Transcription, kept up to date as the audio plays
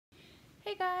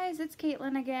Guys, it's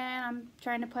Caitlin again. I'm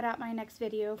trying to put out my next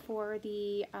video for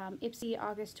the Ipsy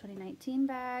August 2019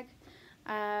 bag.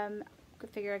 I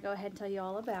figure I'd go ahead and tell you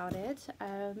all about it.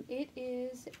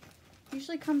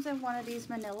 Usually comes in one of these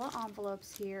manila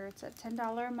envelopes here. It's a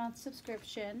 $10 a month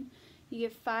subscription. You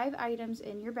get 5 items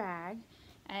in your bag,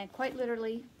 and quite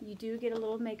literally you do get a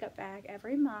little makeup bag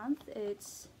every month.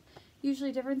 It's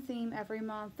usually a different theme every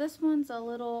month. This one's a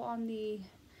little on the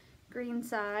green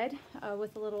side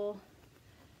with a little,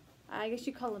 I guess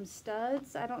you call them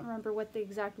studs. I don't remember what the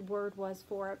exact word was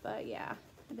for it, but yeah,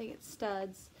 I think it's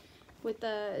studs with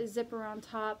the zipper on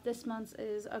top. This month's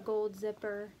is a gold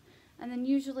zipper, and then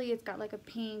usually it's got like a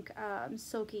pink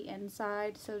silky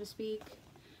inside, so to speak,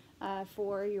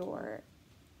 for your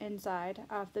inside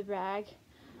of the bag.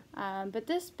 But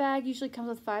this bag usually comes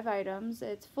with 5 items.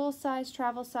 It's full size,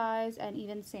 travel size, and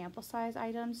even sample size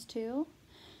items too.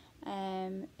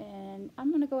 And I'm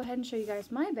going to go ahead and show you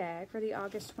guys my bag for the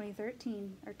August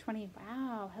 2013, or 20,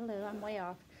 wow, hello, I'm way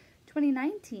off,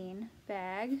 2019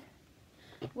 bag.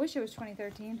 Wish it was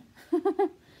 2013.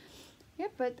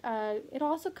 Yep, but it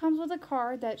also comes with a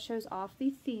card that shows off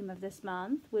the theme of this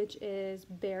month, which is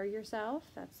Bear Yourself.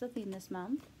 That's the theme this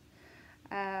month.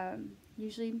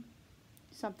 Usually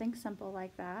something simple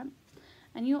like that.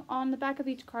 And on the back of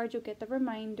each card, you'll get the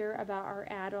reminder about our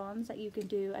add-ons that you can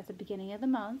do at the beginning of the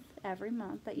month, every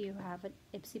month that you have an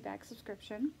Ipsy bag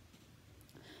subscription.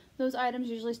 Those items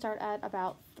usually start at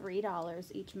about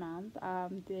 $3 each month.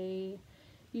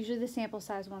 Usually the sample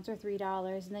size ones are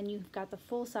 $3, and then you've got the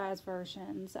full size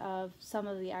versions of some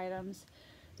of the items.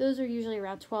 Those are usually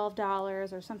around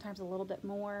 $12 or sometimes a little bit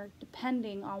more,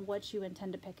 depending on what you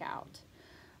intend to pick out.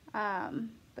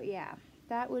 But yeah,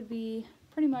 that would be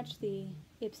pretty much the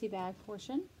Ipsy bag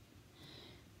portion.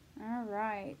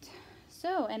 Alright,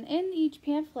 so, and in each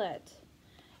pamphlet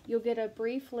you'll get a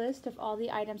brief list of all the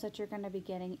items that you're going to be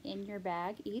getting in your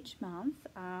bag each month.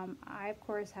 I of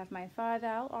course have my 5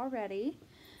 out already.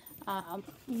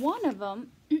 One of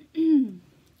them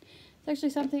it's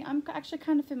actually something I'm actually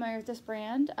kind of familiar with this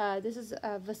brand. This is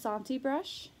a Vasanti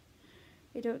brush.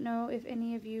 I don't know if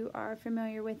any of you are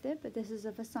familiar with it, but this is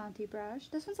a Vasanti brush.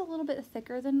 This one's a little bit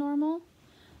thicker than normal.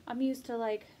 I'm used to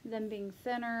like them being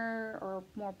thinner or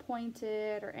more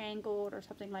pointed or angled or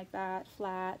something like that,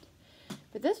 flat.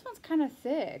 But this one's kind of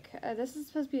thick. This is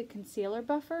supposed to be a concealer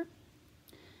buffer.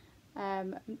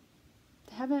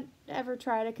 Haven't ever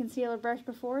tried a concealer brush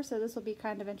before, so this will be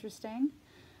kind of interesting.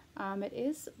 It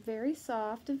is very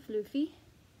soft and floofy.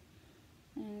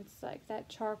 And it's like that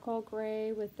charcoal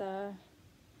gray with the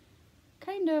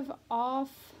kind of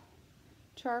off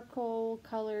charcoal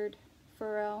colored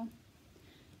furrow.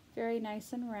 Very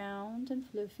nice and round and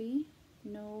fluffy.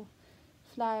 No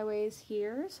flyaways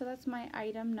here. So that's my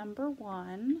item number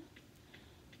 1.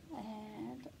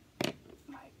 And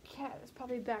my cat is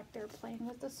probably back there playing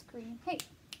with the screen. Hey,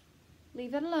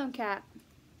 leave it alone, cat.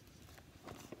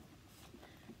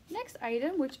 Next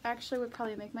item, which actually would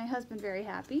probably make my husband very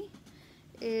happy,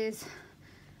 is,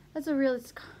 that's a really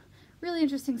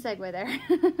interesting segue there,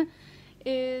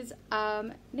 is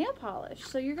nail polish.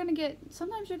 So you're going to get,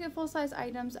 sometimes you'll get full-size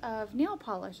items of nail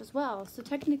polish as well. So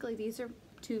technically these are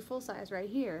 2 full-size right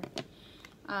here.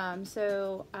 This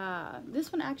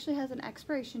one actually has an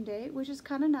expiration date, which is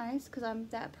kind of nice because I'm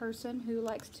that person who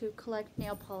likes to collect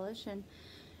nail polish and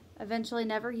eventually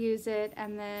never use it,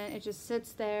 and then it just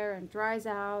sits there and dries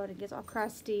out and gets all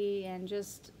crusty, and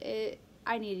just,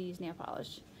 I need to use nail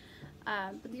polish.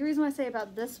 But the reason why I say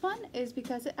about this one is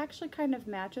because it actually kind of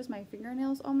matches my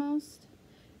fingernails almost.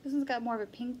 This one's got more of a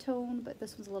pink tone, but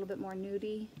this one's a little bit more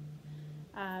nudie.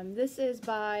 This is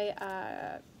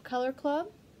by Color Club,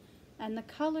 and the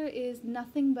color is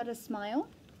Nothing But a Smile.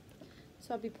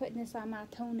 So I'll be putting this on my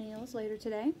toenails later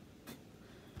today.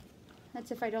 That's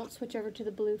if I don't switch over to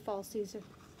the blue falsies.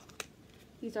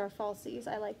 These are falsies.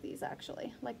 I like these actually.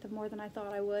 I like them more than I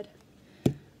thought I would.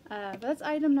 But that's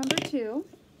item number 2.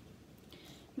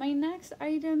 My next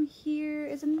item here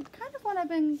is kind of one I've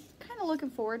been kind of looking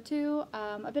forward to.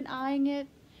 I've been eyeing it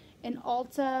in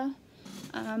Ulta,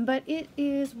 but it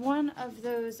is one of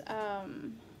those,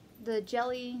 the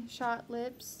jelly shot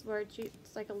lips, where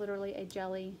it's like literally a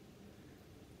jelly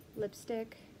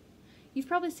lipstick. You've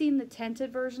probably seen the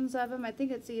tinted versions of them. I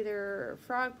think it's either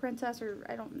Frog Princess or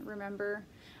I don't remember.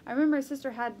 I remember my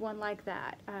sister had one like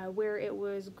that, where it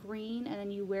was green and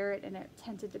then you wear it and it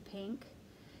tinted to pink.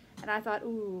 And I thought,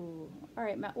 ooh, all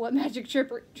right, what magic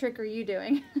trick are you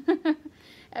doing?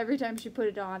 Every time she put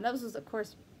it on. That was, of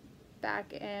course,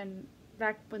 back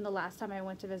when the last time I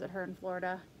went to visit her in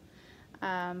Florida.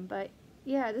 But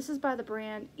yeah, this is by the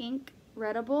brand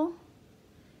INC.Redible.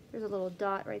 There's a little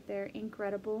dot right there,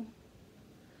 INC.Redible.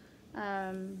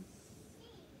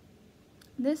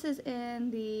 This is in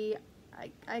the,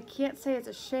 I can't say it's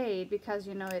a shade because,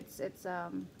 you know, it's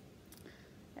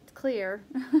clear.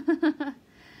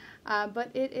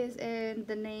 But it is in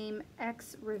the name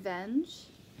X Revenge.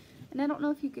 And I don't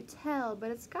know if you could tell,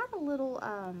 but it's got a little,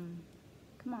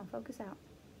 come on, focus out.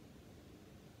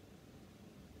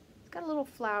 It's got a little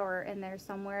flower in there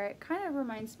somewhere. It kind of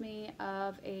reminds me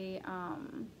of a,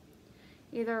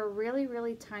 either a really,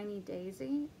 really tiny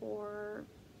daisy or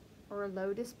a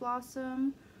lotus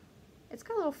blossom. It's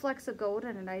got a little flecks of gold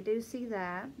in it. I do see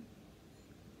that.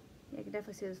 Yeah, you can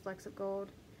definitely see those flecks of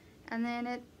gold. And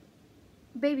then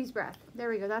baby's breath. There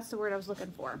we go. That's the word I was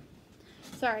looking for.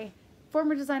 Sorry.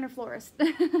 Former designer florist.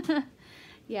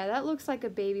 Yeah, that looks like a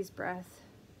baby's breath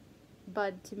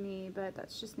bud to me, but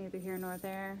that's just neither here nor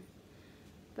there.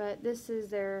 But this is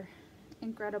their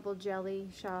incredible jelly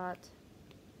shot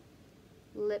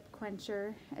lip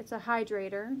quencher. It's a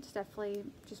hydrator. It's definitely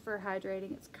just for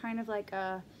hydrating. It's kind of like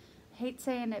a, I hate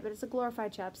saying it, but it's a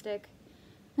glorified chapstick.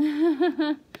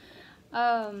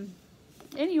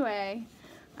 Anyway,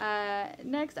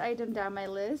 next item down my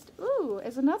list,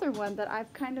 is another one that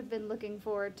I've kind of been looking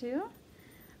forward to.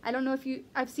 I don't know if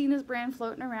I've seen this brand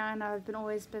floating around. I've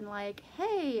always been like,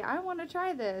 hey, I want to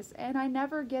try this, and I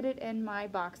never get it in my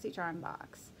BoxyCharm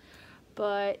box.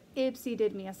 But Ipsy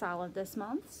did me a solid this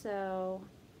month, so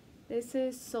this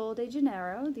is Sol de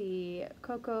Janeiro, the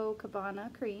Coco Cabana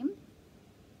cream.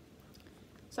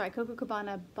 Sorry, Coco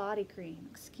Cabana body cream.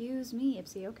 Excuse me,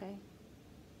 Ipsy, okay.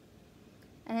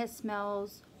 And it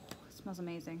smells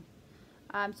amazing.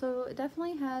 So it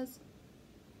definitely has,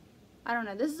 I don't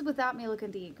know, this is without me looking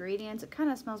at the ingredients. It kind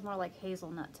of smells more like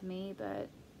hazelnut to me, but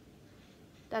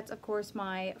that's, of course,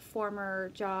 my former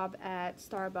job at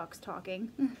Starbucks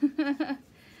talking.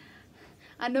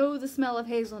 I know the smell of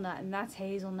hazelnut, and that's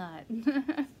hazelnut.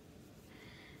 It's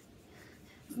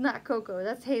not cocoa,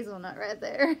 that's hazelnut right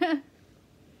there.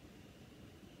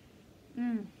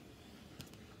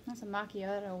 That's a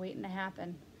macchiato waiting to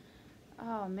happen.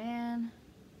 Oh, man.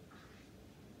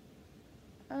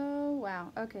 Oh,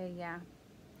 wow. Okay, yeah.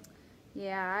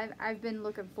 Yeah, I've been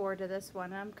looking forward to this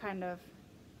one. I'm kind of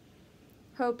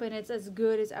hoping it's as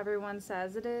good as everyone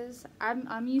says it is.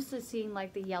 I'm used to seeing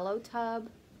like the yellow tub,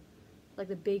 like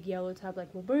the big yellow tub, like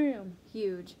well, boom,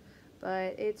 huge.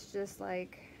 But it's just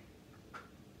like,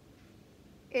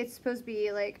 it's supposed to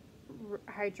be like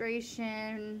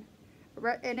hydration,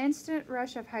 an instant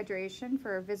rush of hydration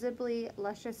for visibly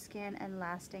luscious skin and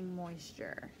lasting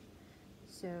moisture.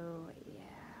 So yeah,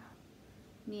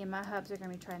 me and my hubs are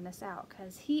gonna be trying this out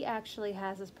because he actually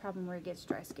has this problem where he gets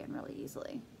dry skin really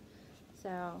easily.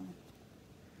 So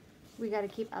we got to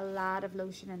keep a lot of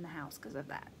lotion in the house because of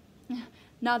that.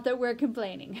 Not that we're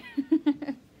complaining.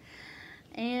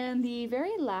 And the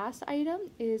very last item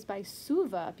is by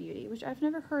Suva Beauty, which I've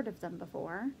never heard of them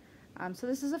before. So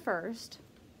this is a first.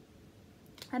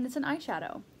 And it's an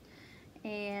eyeshadow.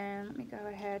 And let me go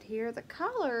ahead here. The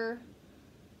color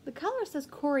says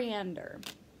Coriander.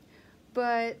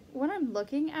 But when I'm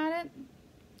looking at it,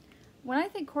 when I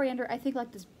think coriander, I think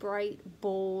like this bright,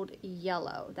 bold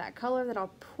yellow. That color that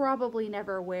I'll probably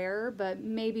never wear, but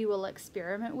maybe we'll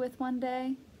experiment with one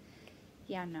day.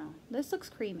 Yeah, no. This looks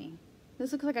creamy.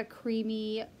 This looks like a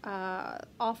creamy,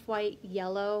 off-white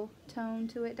yellow tone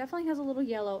to it. Definitely has a little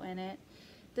yellow in it.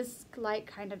 This light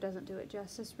kind of doesn't do it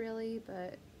justice, really,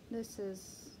 but this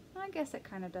is, I guess it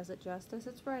kind of does it justice.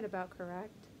 It's right about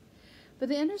correct. But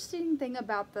the interesting thing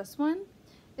about this one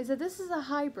is that this is a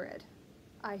hybrid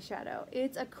eyeshadow.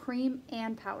 It's a cream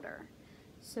and powder.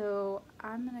 So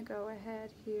I'm gonna go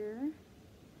ahead here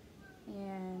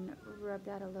and rub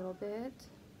that a little bit.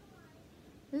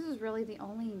 This is really the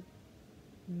only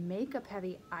makeup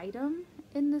heavy item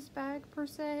in this bag per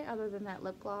se, other than that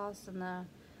lip gloss and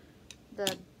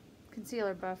the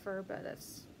concealer buffer, but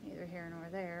that's neither here nor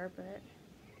there. But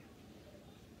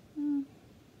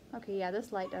okay, yeah,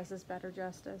 this light does this better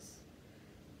justice.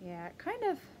 Yeah, it kind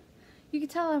of, you can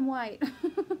tell I'm white.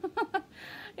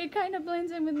 It kind of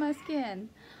blends in with my skin.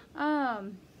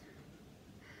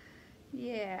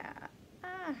 Yeah.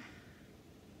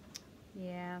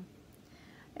 Yeah.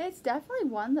 It's definitely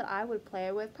one that I would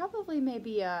play with. Probably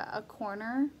maybe a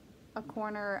corner,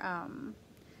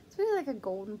 it's really like a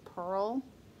golden pearl.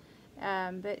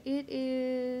 But it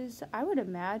is, I would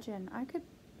imagine,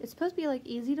 it's supposed to be like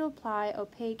easy to apply,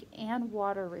 opaque, and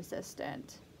water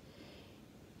resistant.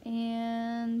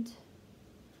 And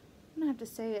I'm gonna have to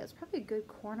say it's probably a good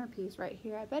corner piece right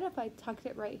here. I bet if I tucked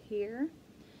it right here,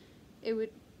 it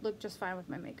would look just fine with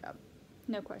my makeup.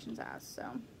 No questions asked,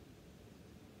 so.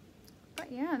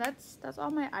 But yeah, that's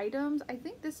all my items. I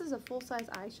think this is a full-size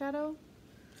eyeshadow.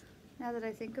 now that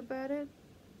I think about it.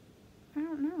 I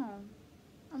don't know.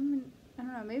 I don't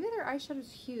know. Maybe their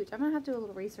eyeshadow's huge. I'm gonna have to do a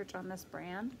little research on this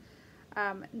brand.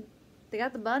 They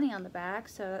got the bunny on the back,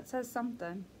 so that says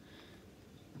something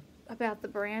about the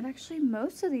brand. Actually,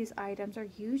 most of these items are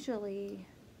usually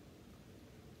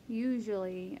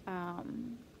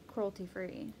cruelty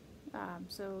free.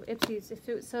 So Ipsy's,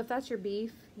 if that's your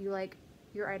beef, you like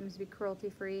your items to be cruelty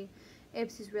free,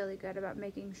 Ipsy's really good about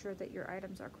making sure that your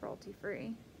items are cruelty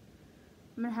free.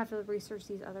 I'm gonna have to research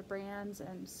these other brands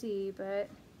and see, but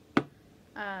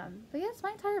yeah, it's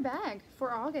my entire bag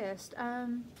for August. I'll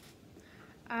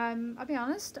be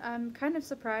honest, I'm kind of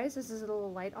surprised this is a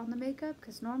little light on the makeup,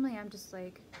 because normally I'm just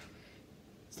like,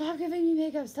 stop giving me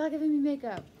makeup, stop giving me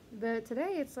makeup. But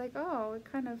today it's like, oh, it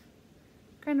kind of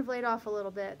laid off a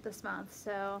little bit this month,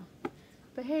 so.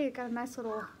 But hey, it got a nice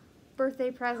little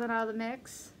birthday present out of the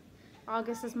mix.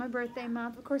 August is my birthday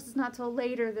month. Of course, it's not till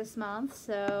later this month,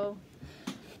 so.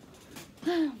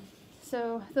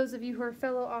 So those of you who are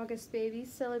fellow August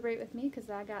babies, celebrate with me, because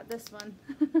I got this one.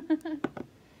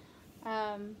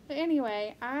 But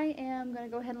anyway, I am going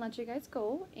to go ahead and let you guys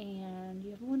go, and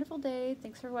you have a wonderful day.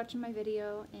 Thanks for watching my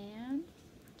video, and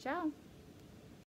ciao.